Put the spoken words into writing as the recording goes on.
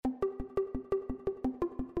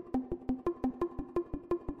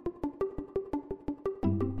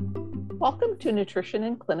Welcome to Nutrition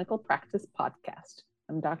in Clinical Practice podcast.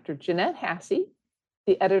 I'm Dr. Jeanette Hasse,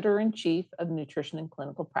 the Editor-in-Chief of Nutrition in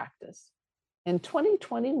Clinical Practice. In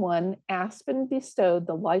 2021, Aspen bestowed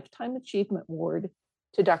the Lifetime Achievement Award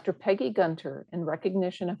to Dr. Peggy Gunter in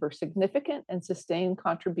recognition of her significant and sustained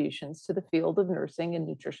contributions to the field of nursing and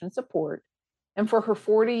nutrition support, and for her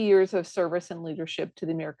 40 years of service and leadership to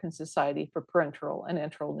the American Society for Parenteral and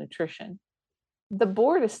Enteral Nutrition. The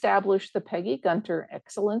board established the Peggy Gunter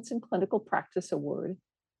Excellence in Clinical Practice Award.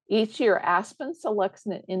 Each year, Aspen selects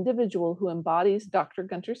an individual who embodies Dr.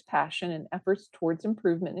 Gunter's passion and efforts towards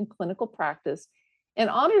improvement in clinical practice and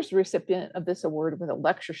honors the recipient of this award with a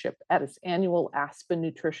lectureship at its annual Aspen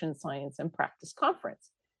Nutrition Science and Practice Conference.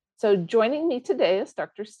 So joining me today is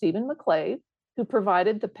Dr. Stephen McClave, who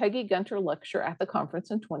provided the Peggy Gunter Lecture at the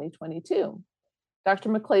conference in 2022. Dr.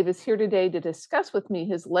 McClave is here today to discuss with me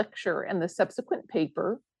his lecture and the subsequent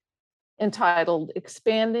paper entitled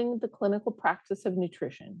Expanding the Clinical Practice of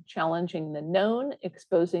Nutrition, Challenging the Known,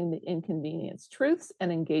 Exposing the Inconvenience Truths,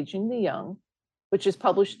 and Engaging the Young, which is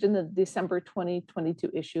published in the December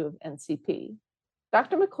 2022 issue of NCP.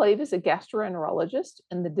 Dr. McClave is a gastroenterologist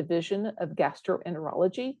in the Division of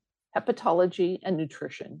Gastroenterology, Hepatology, and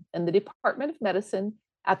Nutrition in the Department of Medicine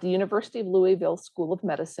at the University of Louisville School of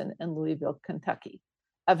Medicine in Louisville, Kentucky.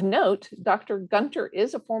 Of note, Dr. Gunter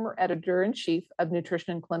is a former editor-in-chief of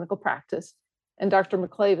Nutrition in Clinical Practice, and Dr.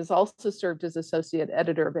 McClave has also served as associate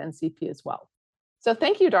editor of NCP as well. So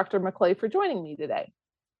thank you, Dr. McClave, for joining me today.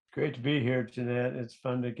 Great to be here, Jeanette. It's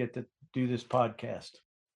fun to get to do this podcast.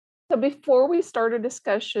 So before we start a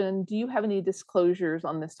discussion, do you have any disclosures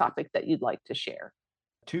on this topic that you'd like to share?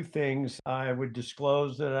 Two things. I would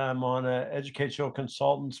disclose that I'm on an educational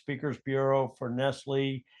consultant speakers bureau for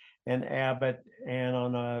Nestle and Abbott and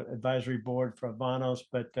on an advisory board for Avanos,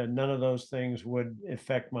 but none of those things would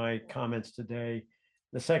affect my comments today.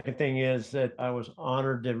 The second thing is that I was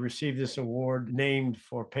honored to receive this award named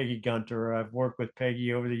for Peggy Gunter. I've worked with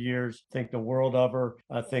Peggy over the years, think the world of her.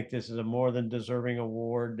 I think this is a more than deserving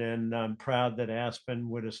award, and I'm proud that Aspen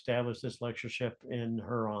would establish this lectureship in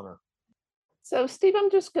her honor. So Steve,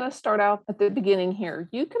 I'm just going to start out at the beginning here.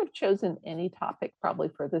 You could have chosen any topic probably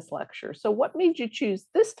for this lecture. So what made you choose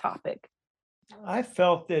this topic? I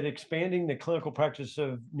felt that expanding the clinical practice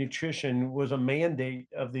of nutrition was a mandate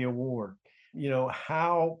of the award.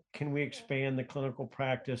 How can we expand the clinical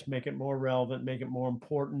practice, make it more relevant, make it more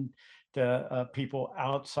important to people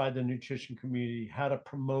outside the nutrition community, how to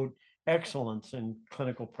promote excellence in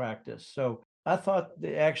clinical practice. So I thought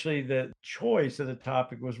actually the choice of the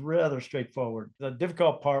topic was rather straightforward. The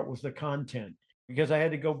difficult part was the content, because I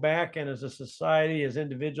had to go back and as a society, as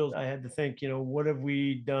individuals, I had to think, what have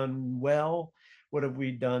we done well? What have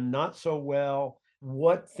we done not so well?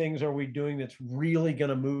 What things are we doing that's really going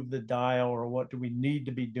to move the dial, or what do we need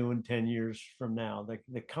to be doing 10 years from now?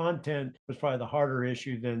 The content was probably the harder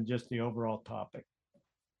issue than just the overall topic.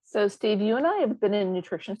 So Steve, you and I have been in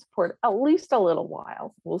nutrition support at least a little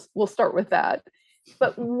while. We'll start with that.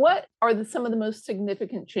 But what are some of the most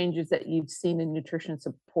significant changes that you've seen in nutrition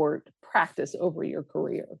support practice over your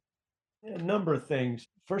career? A number of things.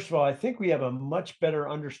 First of all, I think we have a much better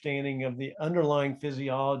understanding of the underlying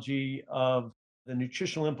physiology of the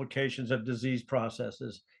nutritional implications of disease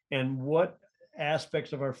processes and what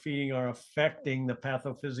aspects of our feeding are affecting the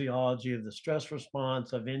pathophysiology of the stress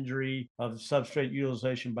response, of injury, of substrate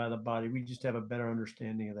utilization by the body. We just have a better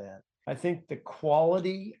understanding of that. I think the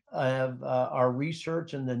quality of our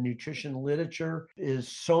research and the nutrition literature is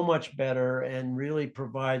so much better and really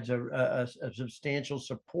provides a substantial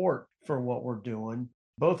support for what we're doing.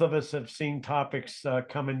 Both of us have seen topics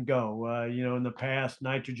come and go. In the past,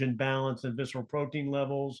 nitrogen balance and visceral protein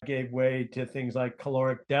levels gave way to things like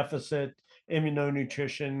caloric deficit.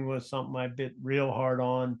 Immunonutrition was something I bit real hard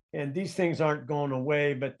on. And these things aren't going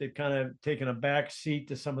away, but they've kind of taken a back seat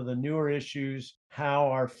to some of the newer issues, how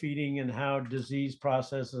our feeding and how disease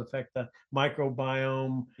processes affect the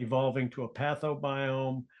microbiome, evolving to a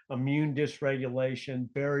pathobiome, immune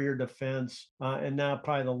dysregulation, barrier defense, and now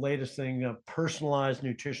probably the latest thing, personalized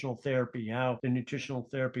nutritional therapy, how the nutritional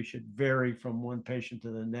therapy should vary from one patient to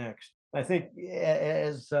the next. I think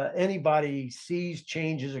as anybody sees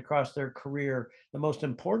changes across their career, the most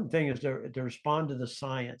important thing is to respond to the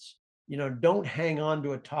science. Don't hang on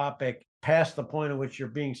to a topic past the point at which you're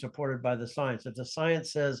being supported by the science. If the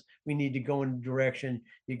science says we need to go in a direction,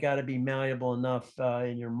 you got to be malleable enough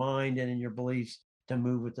in your mind and in your beliefs to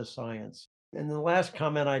move with the science. And the last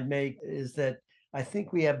comment I'd make is that I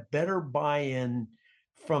think we have better buy-in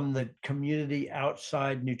from the community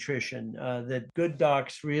outside nutrition, that good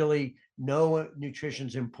docs really know nutrition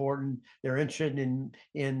is important. They're interested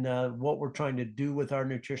in what we're trying to do with our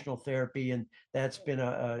nutritional therapy, and that's been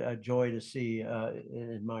a joy to see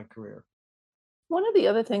in my career. One of the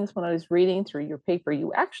other things when I was reading through your paper,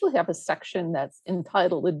 you actually have a section that's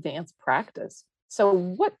entitled Advanced Practice. So,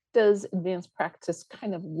 what does advanced practice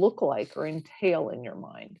kind of look like or entail in your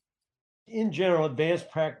mind? In general,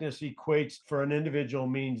 advanced practice equates for an individual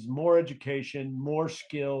means more education, more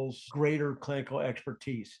skills, greater clinical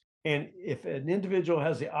expertise. And if an individual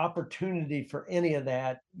has the opportunity for any of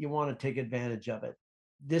that, you want to take advantage of it.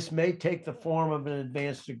 This may take the form of an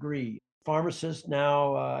advanced degree. Pharmacists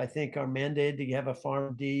now, I think, are mandated to have a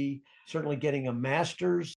PharmD. Certainly, getting a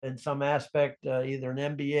master's in some aspect, either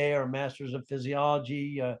an MBA or a master's of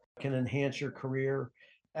physiology, can enhance your career.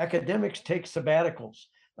 Academics take sabbaticals.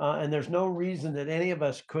 And there's no reason that any of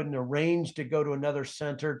us couldn't arrange to go to another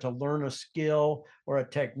center to learn a skill or a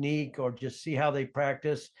technique or just see how they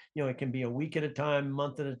practice. It can be a week at a time,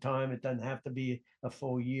 month at a time. It doesn't have to be a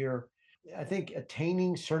full year. I think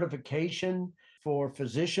attaining certification for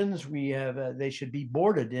physicians, we have they should be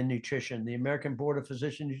boarded in nutrition. The American Board of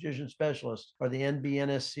Physician Nutrition Specialists, or the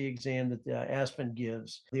NBNSC exam that Aspen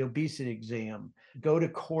gives, the obesity exam. Go to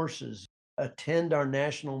courses, attend our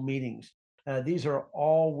national meetings. These are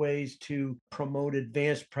all ways to promote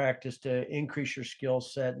advanced practice to increase your skill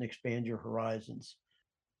set and expand your horizons.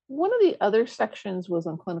 One of the other sections was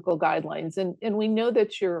on clinical guidelines, and we know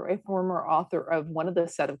that you're a former author of one of the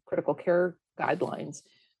set of critical care guidelines.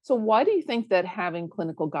 So, why do you think that having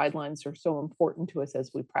clinical guidelines are so important to us as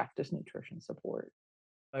we practice nutrition support?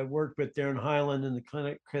 I worked with Darren Highland in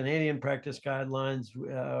the Canadian practice guidelines.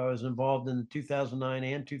 I was involved in the 2009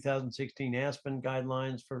 and 2016 Aspen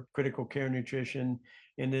guidelines for critical care nutrition,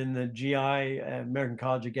 and in the GI, American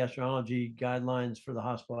College of Gastroenterology guidelines for the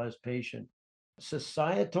hospitalized patient.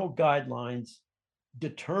 Societal guidelines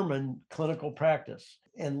determine clinical practice.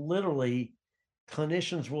 And literally,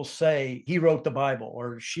 clinicians will say, he wrote the Bible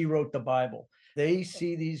or she wrote the Bible. They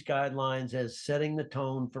see these guidelines as setting the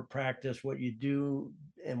tone for practice, what you do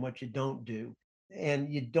and what you don't do.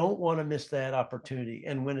 And you don't want to miss that opportunity.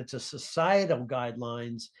 And when it's a societal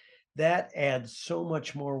guidelines, that adds so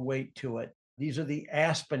much more weight to it. These are the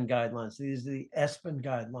Aspen guidelines. These are the ESPEN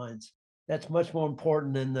guidelines. That's much more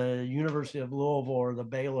important than the University of Louisville or the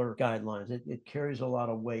Baylor guidelines. It carries a lot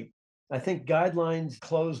of weight. I think guidelines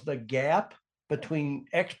close the gap between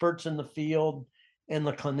experts in the field and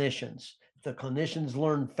the clinicians. The clinicians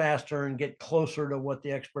learn faster and get closer to what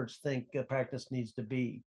the experts think practice needs to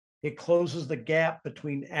be. It closes the gap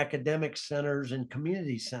between academic centers and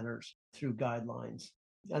community centers through guidelines.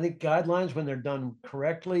 I think guidelines, when they're done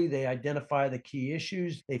correctly, they identify the key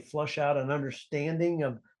issues, they flush out an understanding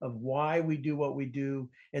of why we do what we do,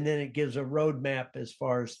 and then it gives a roadmap as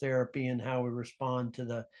far as therapy and how we respond to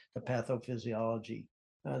the pathophysiology.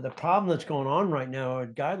 The problem that's going on right now,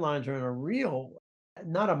 guidelines are in a real,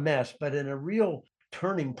 not a mess, but in a real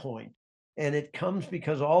turning point. And it comes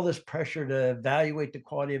because all this pressure to evaluate the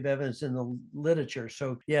quality of evidence in the literature.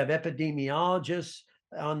 So you have epidemiologists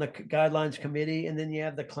on the guidelines committee, and then you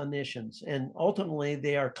have the clinicians. And ultimately,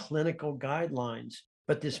 they are clinical guidelines.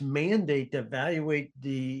 But this mandate to evaluate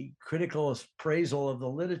the critical appraisal of the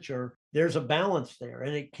literature, there's a balance there,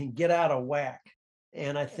 and it can get out of whack.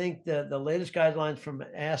 And I think that the latest guidelines from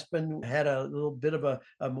Aspen had a little bit of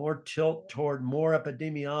a more tilt toward more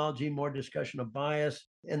epidemiology, more discussion of bias,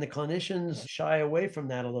 and the clinicians shy away from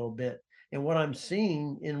that a little bit. And what I'm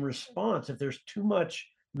seeing in response, if there's too much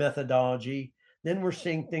methodology, then we're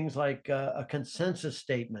seeing things like a consensus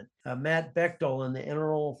statement. Matt Bechtel in the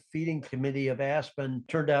Enteral Feeding Committee of Aspen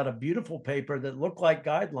turned out a beautiful paper that looked like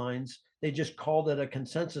guidelines. They just called it a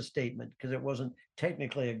consensus statement because it wasn't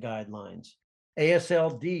technically a guidelines.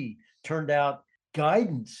 ASLD turned out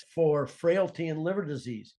guidance for frailty and liver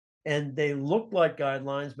disease. And they looked like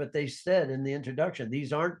guidelines, but they said in the introduction,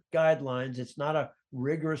 these aren't guidelines. It's not a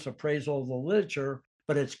rigorous appraisal of the literature,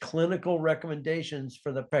 but it's clinical recommendations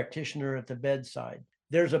for the practitioner at the bedside.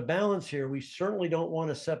 There's a balance here. We certainly don't want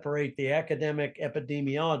to separate the academic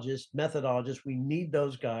epidemiologists, methodologists. We need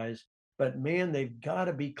those guys, but man, they've got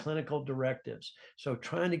to be clinical directives. So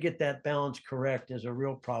trying to get that balance correct is a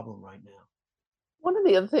real problem right now. One of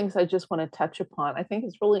the other things I just want to touch upon, I think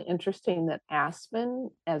it's really interesting that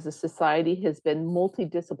Aspen as a society has been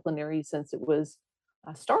multidisciplinary since it was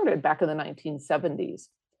started back in the 1970s.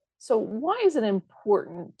 So, why is it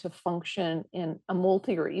important to function in a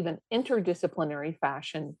multi or even interdisciplinary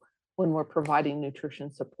fashion when we're providing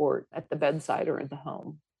nutrition support at the bedside or in the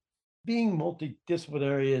home? Being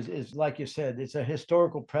multidisciplinary is like you said, it's a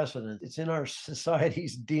historical precedent. It's in our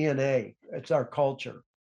society's DNA. It's our culture.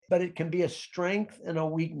 But it can be a strength and a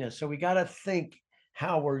weakness. So we got to think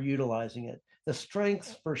how we're utilizing it. The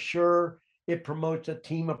strengths for sure, it promotes a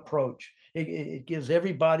team approach. It gives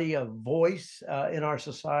everybody a voice in our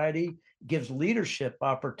society, gives leadership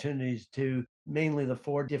opportunities to mainly the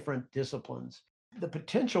four different disciplines. The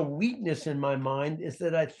potential weakness in my mind is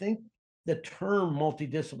that I think the term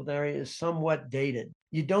multidisciplinary is somewhat dated.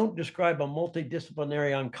 You don't describe a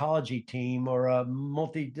multidisciplinary oncology team or a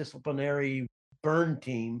multidisciplinary burn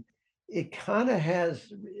team. It kind of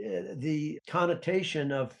has the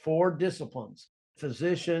connotation of four disciplines: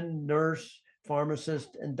 physician, nurse,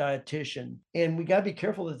 pharmacist, and dietitian. And we got to be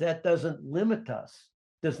careful that that doesn't limit us.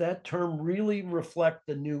 Does that term really reflect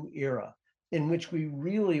the new era in which we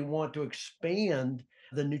really want to expand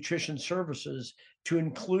the nutrition services to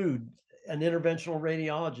include an interventional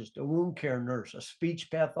radiologist, a wound care nurse, a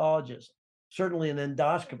speech pathologist, certainly an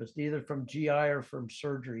endoscopist, either from GI or from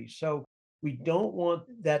surgery? So we don't want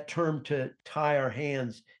that term to tie our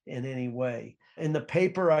hands in any way. In the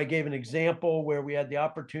paper, I gave an example where we had the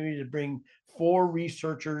opportunity to bring four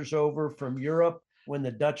researchers over from Europe when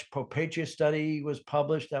the Dutch Propatia study was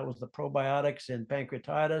published. That was the probiotics in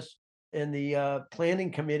pancreatitis. And the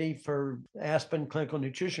planning committee for Aspen Clinical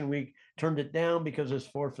Nutrition Week turned it down because it's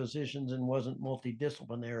for physicians and wasn't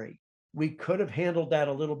multidisciplinary. We could have handled that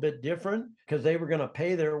a little bit different because they were going to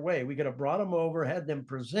pay their way. We could have brought them over, had them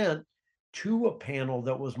present to a panel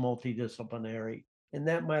that was multidisciplinary, and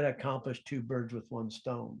that might accomplish two birds with one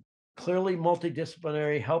stone. Clearly,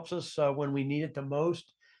 multidisciplinary helps us when we need it the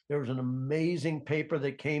most. There was an amazing paper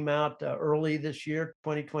that came out early this year,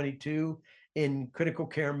 2022, in Critical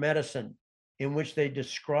Care Medicine, in which they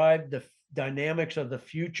described the dynamics of the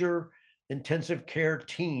future intensive care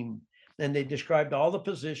team. And they described all the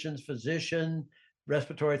positions: physician,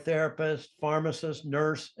 respiratory therapist, pharmacist,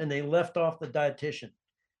 nurse, and they left off the dietitian.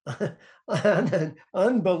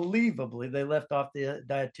 Unbelievably, they left off the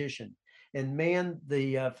dietitian. And man,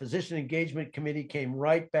 the physician engagement committee came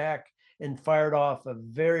right back and fired off a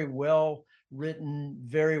very well written,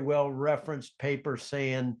 very well referenced paper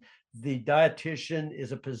saying the dietitian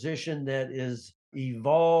is a position that is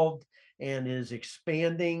evolved and is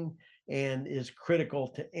expanding and is critical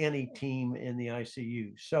to any team in the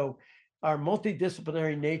ICU. So our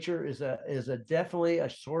multidisciplinary nature is a definitely a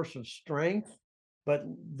source of strength, but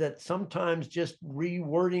that sometimes just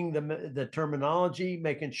rewording the terminology,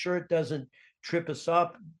 making sure it doesn't trip us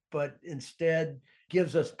up, but instead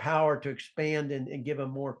gives us power to expand and give a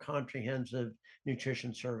more comprehensive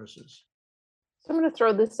nutrition services. So I'm going to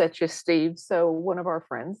throw this at you, Steve. So one of our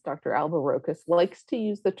friends, Dr. Alba Rokas, likes to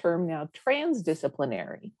use the term now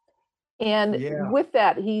transdisciplinary. And Yeah. with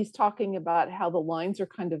that, he's talking about how the lines are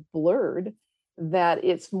kind of blurred, that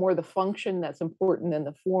it's more the function that's important than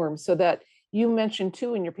the form. So that you mentioned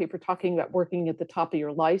too in your paper, talking about working at the top of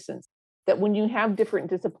your license, that when you have different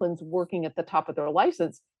disciplines working at the top of their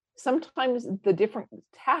license, sometimes the different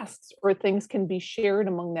tasks or things can be shared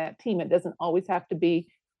among that team. It doesn't always have to be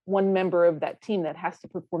one member of that team that has to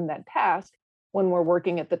perform that task. When we're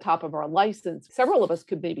working at the top of our license, several of us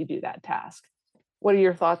could maybe do that task. What are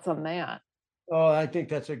your thoughts on that? Oh, I think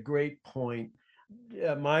that's a great point.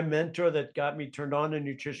 My mentor that got me turned on to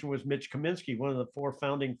nutrition was Mitch Kaminsky, one of the four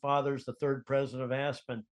founding fathers, the third president of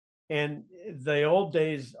Aspen. And the old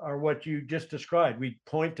days are what you just described. We'd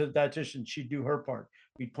point to the dietitian, she'd do her part.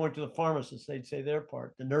 We'd point to the pharmacist, they'd say their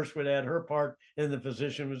part. The nurse would add her part, and the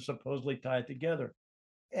physician would supposedly tie it together.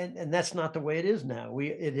 And that's not the way it is now.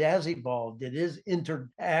 It has evolved. It is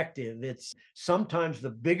interactive. It's sometimes the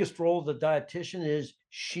biggest role of the dietitian is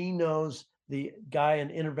she knows the guy in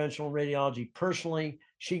interventional radiology personally.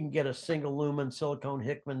 She can get a single lumen silicone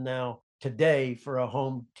Hickman now today for a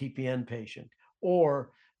home TPN patient.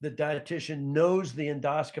 Or the dietitian knows the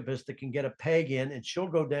endoscopist that can get a peg in, and she'll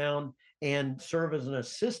go down and serve as an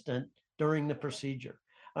assistant during the procedure.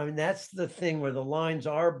 I mean, that's the thing where the lines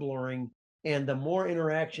are blurring, and the more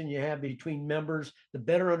interaction you have between members, the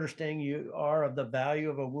better understanding you are of the value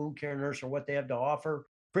of a wound care nurse or what they have to offer.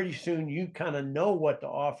 Pretty soon you kind of know what to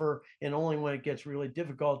offer. And only when it gets really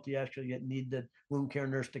difficult, do you actually need the wound care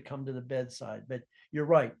nurse to come to the bedside. But you're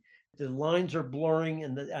right. The lines are blurring,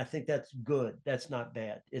 and I think that's good. That's not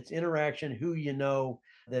bad. It's interaction, who you know,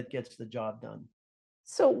 that gets the job done.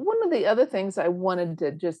 So, one of the other things I wanted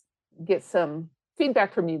to just get some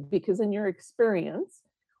feedback from you, because in your experience,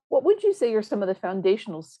 what would you say are some of the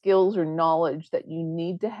foundational skills or knowledge that you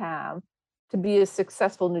need to have to be a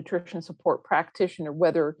successful nutrition support practitioner,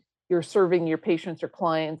 whether you're serving your patients or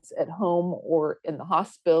clients at home or in the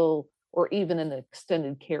hospital or even an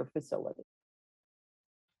extended care facility?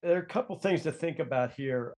 There are a couple things to think about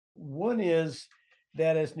here. One is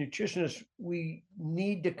that as nutritionists, we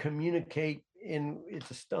need to communicate in,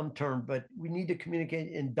 it's a STEM term, but we need to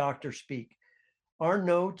communicate in doctor speak. Our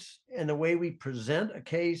notes and the way we present a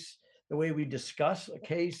case, the way we discuss a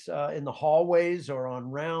case in the hallways or on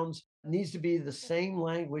rounds needs to be the same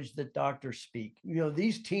language that doctors speak.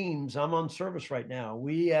 These teams, I'm on service right now.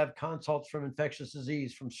 We have consults from infectious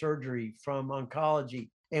disease, from surgery, from oncology,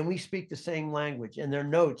 and we speak the same language, and their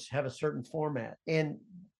notes have a certain format. And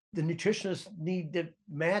the nutritionists need to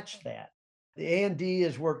match that. The A&D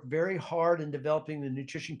has worked very hard in developing the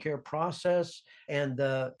nutrition care process and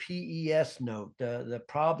the PES note, the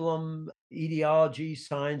problem, etiology,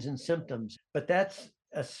 signs, and symptoms. But that's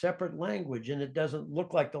a separate language, and it doesn't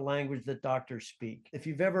look like the language that doctors speak. If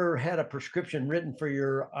you've ever had a prescription written for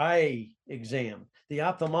your eye exam, the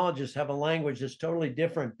ophthalmologists have a language that's totally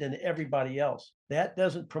different than everybody else. That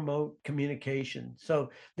doesn't promote communication. So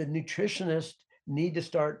the nutritionists need to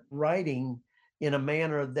start writing in a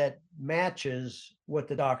manner that matches what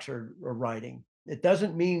the docs are writing. It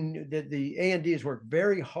doesn't mean that the A&D has worked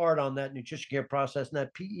very hard on that nutrition care process, and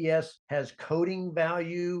that PES has coding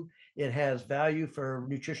value. It has value for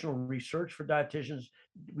nutritional research for dietitians.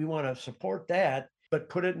 We want to support that, but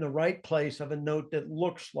put it in the right place of a note that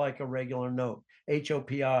looks like a regular note.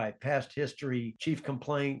 HOPI, past history, chief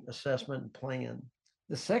complaint, assessment, and plan.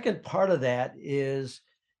 The second part of that is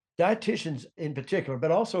dietitians in particular,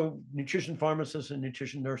 but also nutrition pharmacists and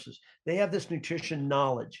nutrition nurses. They have this nutrition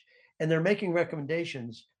knowledge and they're making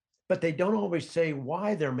recommendations, but they don't always say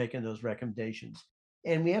why they're making those recommendations.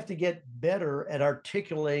 And we have to get better at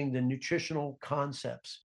articulating the nutritional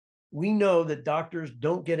concepts. We know that doctors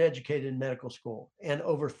don't get educated in medical school, and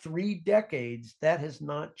over 3 decades, that has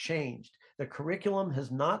not changed. The curriculum has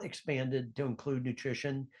not expanded to include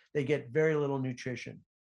nutrition. They get very little nutrition.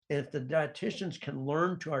 And if the dietitians can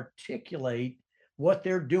learn to articulate what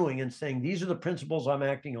they're doing and saying, these are the principles I'm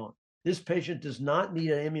acting on. This patient does not need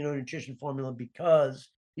an immunonutrition formula because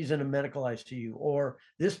he's in a medical ICU, or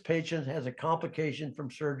this patient has a complication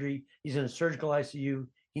from surgery. He's in a surgical ICU.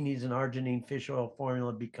 He needs an arginine fish oil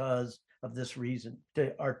formula because of this reason.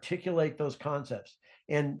 To articulate those concepts.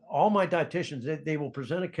 And all my dietitians, they will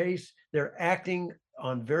present a case. They're acting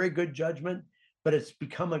on very good judgment, but it's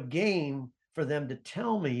become a game for them to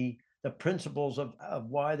tell me the principles of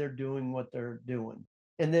why they're doing what they're doing.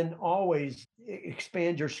 And then always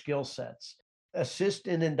expand your skill sets. Assist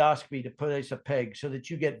in endoscopy to place a peg so that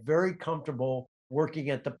you get very comfortable working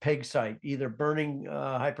at the peg site, either burning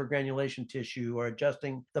hypergranulation tissue or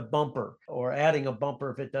adjusting the bumper or adding a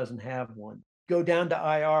bumper if it doesn't have one. Go down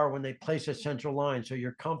to IR when they place a central line so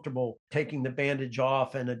you're comfortable taking the bandage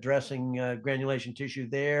off and addressing granulation tissue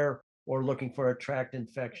there, or looking for a tract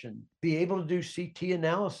infection. Be able to do CT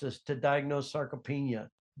analysis to diagnose sarcopenia.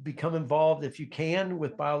 Become involved, if you can,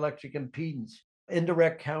 with bioelectric impedance,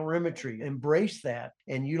 indirect calorimetry. Embrace that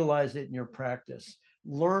and utilize it in your practice.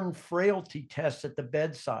 Learn frailty tests at the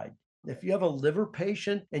bedside. If you have a liver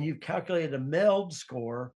patient and you've calculated a MELD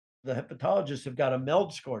score, the hepatologists have got a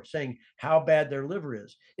MELD score saying how bad their liver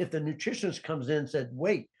is. If the nutritionist comes in and said,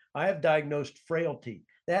 wait, I have diagnosed frailty,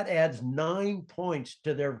 that adds 9 points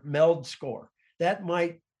to their MELD score. That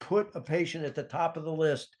might put a patient at the top of the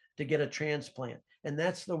list to get a transplant. And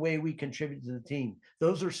that's the way we contribute to the team.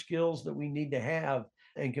 Those are skills that we need to have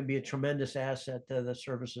and can be a tremendous asset to the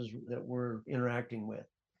services that we're interacting with.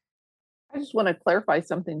 I just want to clarify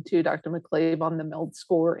something too, Dr. McCabe, on the MELD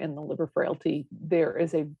score and the liver frailty. There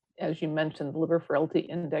is as you mentioned, the liver frailty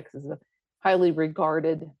index is a highly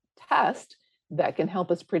regarded test that can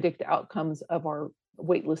help us predict outcomes of our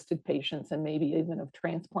waitlisted patients and maybe even of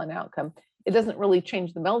transplant outcome. It doesn't really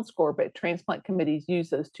change the MELD score, but transplant committees use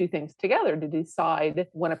those two things together to decide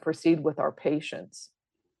when to proceed with our patients.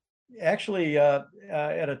 Actually, at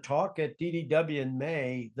a talk at DDW in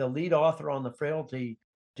May, the lead author on the frailty,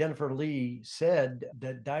 Jennifer Lee, said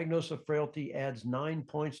that diagnosis of frailty adds 9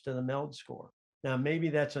 points to the MELD score. Now, maybe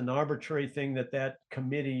that's an arbitrary thing that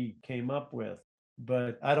committee came up with,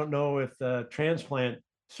 but I don't know if the transplant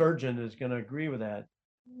surgeon is going to agree with that.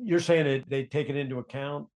 You're saying that they take it into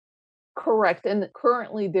account? Correct. And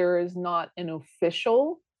currently there is not an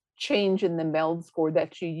official change in the MELD score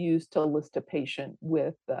that you use to list a patient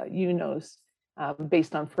with UNOS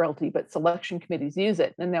based on frailty, but selection committees use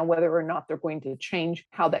it. And now whether or not they're going to change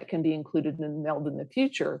how that can be included in MELD in the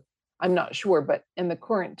future, I'm not sure. But in the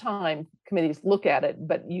current time, committees look at it,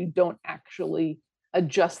 but you don't actually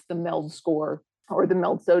adjust the MELD score or the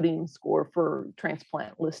MELD sodium score for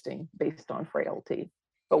transplant listing based on frailty.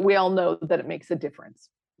 But we all know that it makes a difference.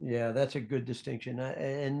 Yeah, that's a good distinction.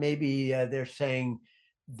 And maybe they're saying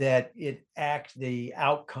that it acts the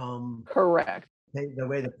outcome, Correct. the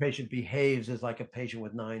way the patient behaves is like a patient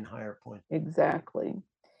with 9 higher points. Exactly.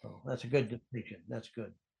 So that's a good distinction. That's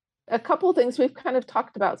good. A couple of things we've kind of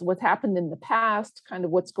talked about is what's happened in the past, kind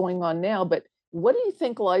of what's going on now, but what do you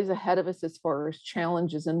think lies ahead of us as far as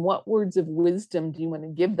challenges, and what words of wisdom do you want to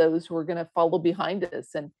give those who are going to follow behind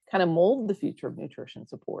us and kind of mold the future of nutrition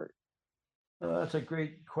support? That's a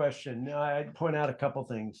great question. I'd point out a couple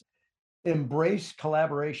things. Embrace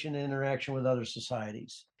collaboration and interaction with other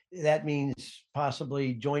societies. That means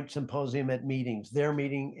possibly joint symposium at meetings, their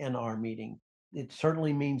meeting and our meeting. It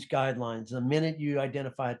certainly means guidelines. The minute you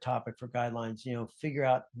identify a topic for guidelines, figure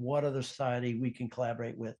out what other society we can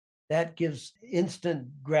collaborate with. That gives instant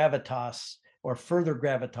gravitas or further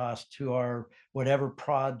gravitas to our whatever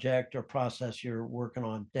project or process you're working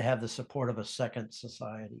on to have the support of a second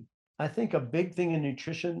society. I think a big thing in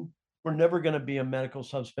nutrition, we're never going to be a medical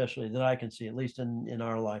subspecialty that I can see, at least in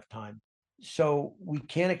our lifetime. So we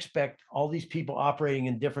can't expect all these people operating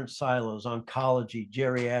in different silos, oncology,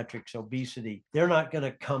 geriatrics, obesity. They're not going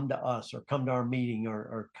to come to us or come to our meeting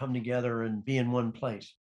or come together and be in one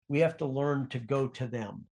place. We have to learn to go to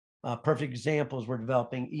them. Perfect examples, we're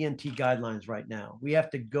developing ENT guidelines right now. We have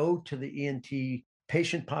to go to the ENT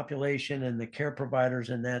patient population and the care providers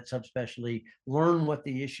in that subspecialty, learn what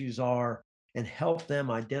the issues are, and help them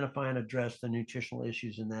identify and address the nutritional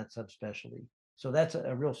issues in that subspecialty. So that's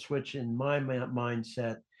a real switch in my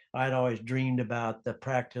mindset. I'd always dreamed about the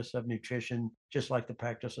practice of nutrition, just like the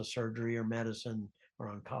practice of surgery or medicine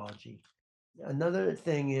or oncology. Another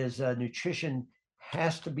thing is nutrition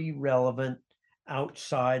has to be relevant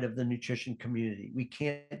outside of the nutrition community. We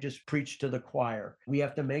can't just preach to the choir. We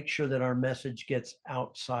have to make sure that our message gets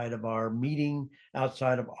outside of our meeting,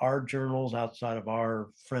 outside of our journals, outside of our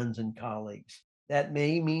friends and colleagues. That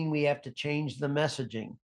may mean we have to change the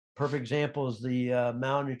messaging. Perfect example is the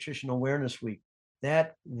Malnutrition Awareness Week.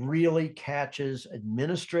 That really catches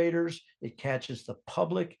administrators, it catches the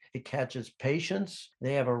public, it catches patients.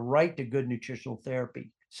 They have a right to good nutritional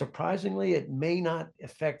therapy. Surprisingly, it may not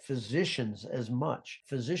affect physicians as much.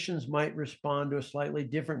 Physicians might respond to a slightly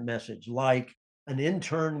different message, like an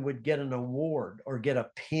intern would get an award or get a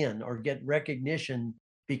pin or get recognition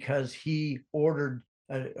because he ordered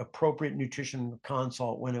an appropriate nutrition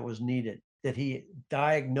consult when it was needed, that he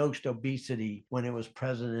diagnosed obesity when it was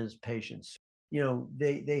present in his patients.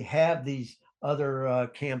 They have these other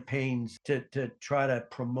campaigns to try to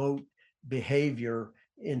promote behavior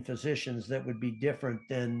in physicians that would be different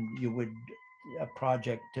than you would a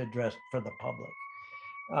project to address for the public.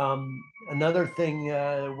 Another thing,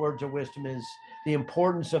 words of wisdom, is the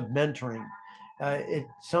importance of mentoring. It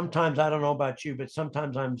sometimes, I don't know about you, but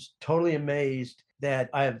sometimes I'm totally amazed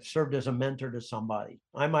that I have served as a mentor to somebody.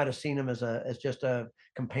 I might have seen him as just a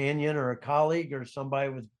companion or a colleague or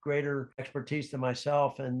somebody with greater expertise than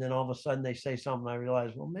myself, and then all of a sudden they say something, I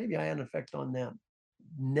realize, well, maybe I had an effect on them.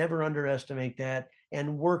 Never underestimate that,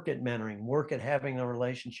 and work at mentoring, work at having a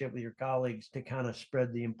relationship with your colleagues to kind of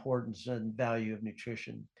spread the importance and value of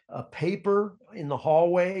nutrition. A paper in the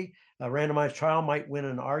hallway, a randomized trial might win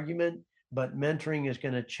an argument, but mentoring is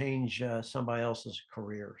going to change somebody else's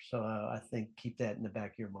career. So I think keep that in the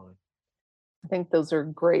back of your mind. I think those are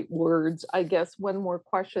great words. I guess one more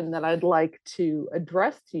question that I'd like to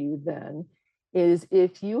address to you then is,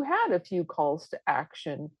 if you had a few calls to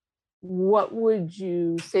action, what would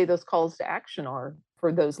you say those calls to action are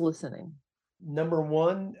for those listening? Number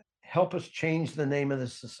one, help us change the name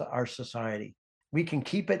of our society. We can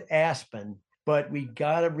keep it Aspen, but we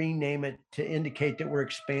got to rename it to indicate that we're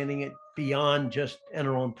expanding it beyond just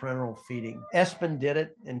enteral and parenteral feeding. Espen did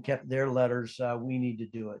it and kept their letters. We need to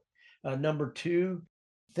do it. Number two,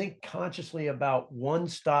 think consciously about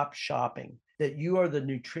one-stop shopping, that you are the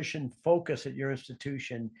nutrition focus at your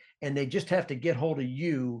institution, and they just have to get hold of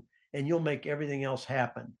you and you'll make everything else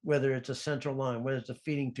happen, whether it's a central line, whether it's a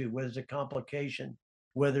feeding tube, whether it's a complication,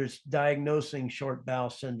 whether it's diagnosing short bowel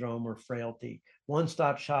syndrome or frailty.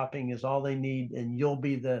 One-stop shopping is all they need, and you'll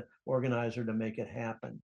be the organizer to make it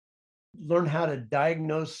happen. Learn how to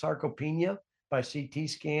diagnose sarcopenia by CT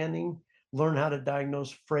scanning, learn how to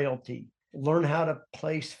diagnose frailty, learn how to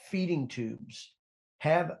place feeding tubes,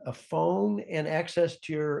 have a phone and access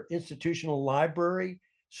to your institutional library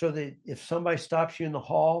so that if somebody stops you in the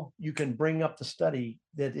hall, you can bring up the study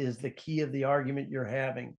that is the key of the argument you're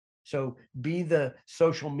having. So be the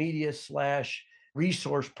social media /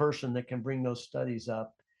 resource person that can bring those studies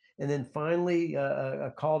up. And then finally,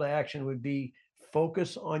 a call to action would be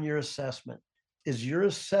focus on your assessment. Is your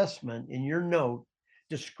assessment in your note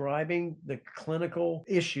describing the clinical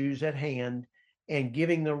issues at hand and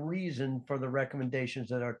giving the reason for the recommendations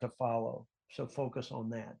that are to follow. So focus on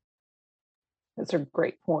that. Those are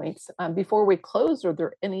great points. Before we close, are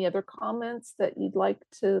there any other comments that you'd like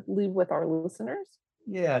to leave with our listeners?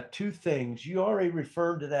 Yeah, two things. You already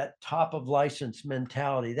referred to that top of license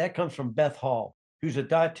mentality. That comes from Beth Hall, who's a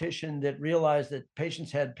dietitian that realized that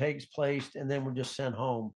patients had pegs placed and then were just sent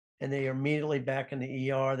home. And they are immediately back in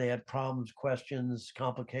the ER. They had problems, questions,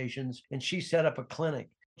 complications. And she set up a clinic.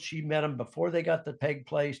 She met them before they got the peg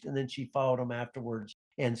placed, and then she followed them afterwards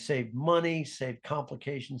and saved money, saved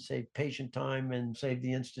complications, saved patient time, and saved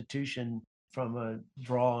the institution from a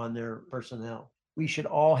draw on their personnel. We should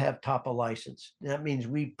all have TAPA license. That means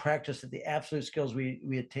we practice at the absolute skills.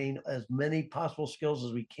 We attain as many possible skills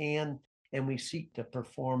as we can, and we seek to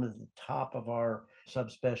perform at the top of our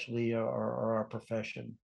subspecialty or our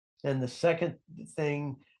profession. And the second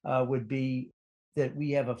thing would be that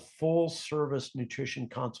we have a full service nutrition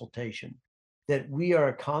consultation, that we are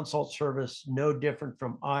a consult service no different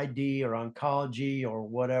from ID or oncology or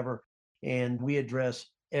whatever. And we address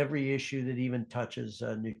every issue that even touches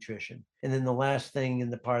nutrition. And then the last thing,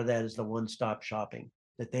 and the part of that is the one-stop shopping,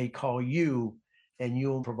 that they call you and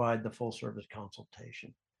you'll provide the full service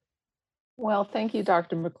consultation. Well, thank you,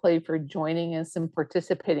 Dr. McClay, for joining us and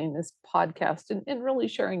participating in this podcast and really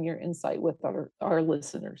sharing your insight with our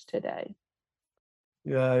listeners today.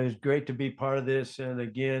 Yeah, it was great to be part of this. And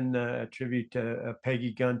again, a tribute to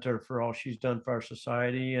Peggy Gunter for all she's done for our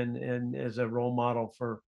society and as a role model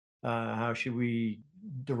for how should we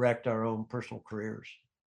direct our own personal careers.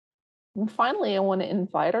 And finally, I want to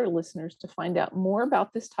invite our listeners to find out more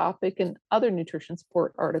about this topic and other nutrition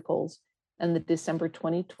support articles in the December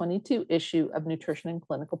 2022 issue of Nutrition in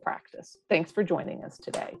Clinical Practice. Thanks for joining us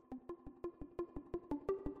today.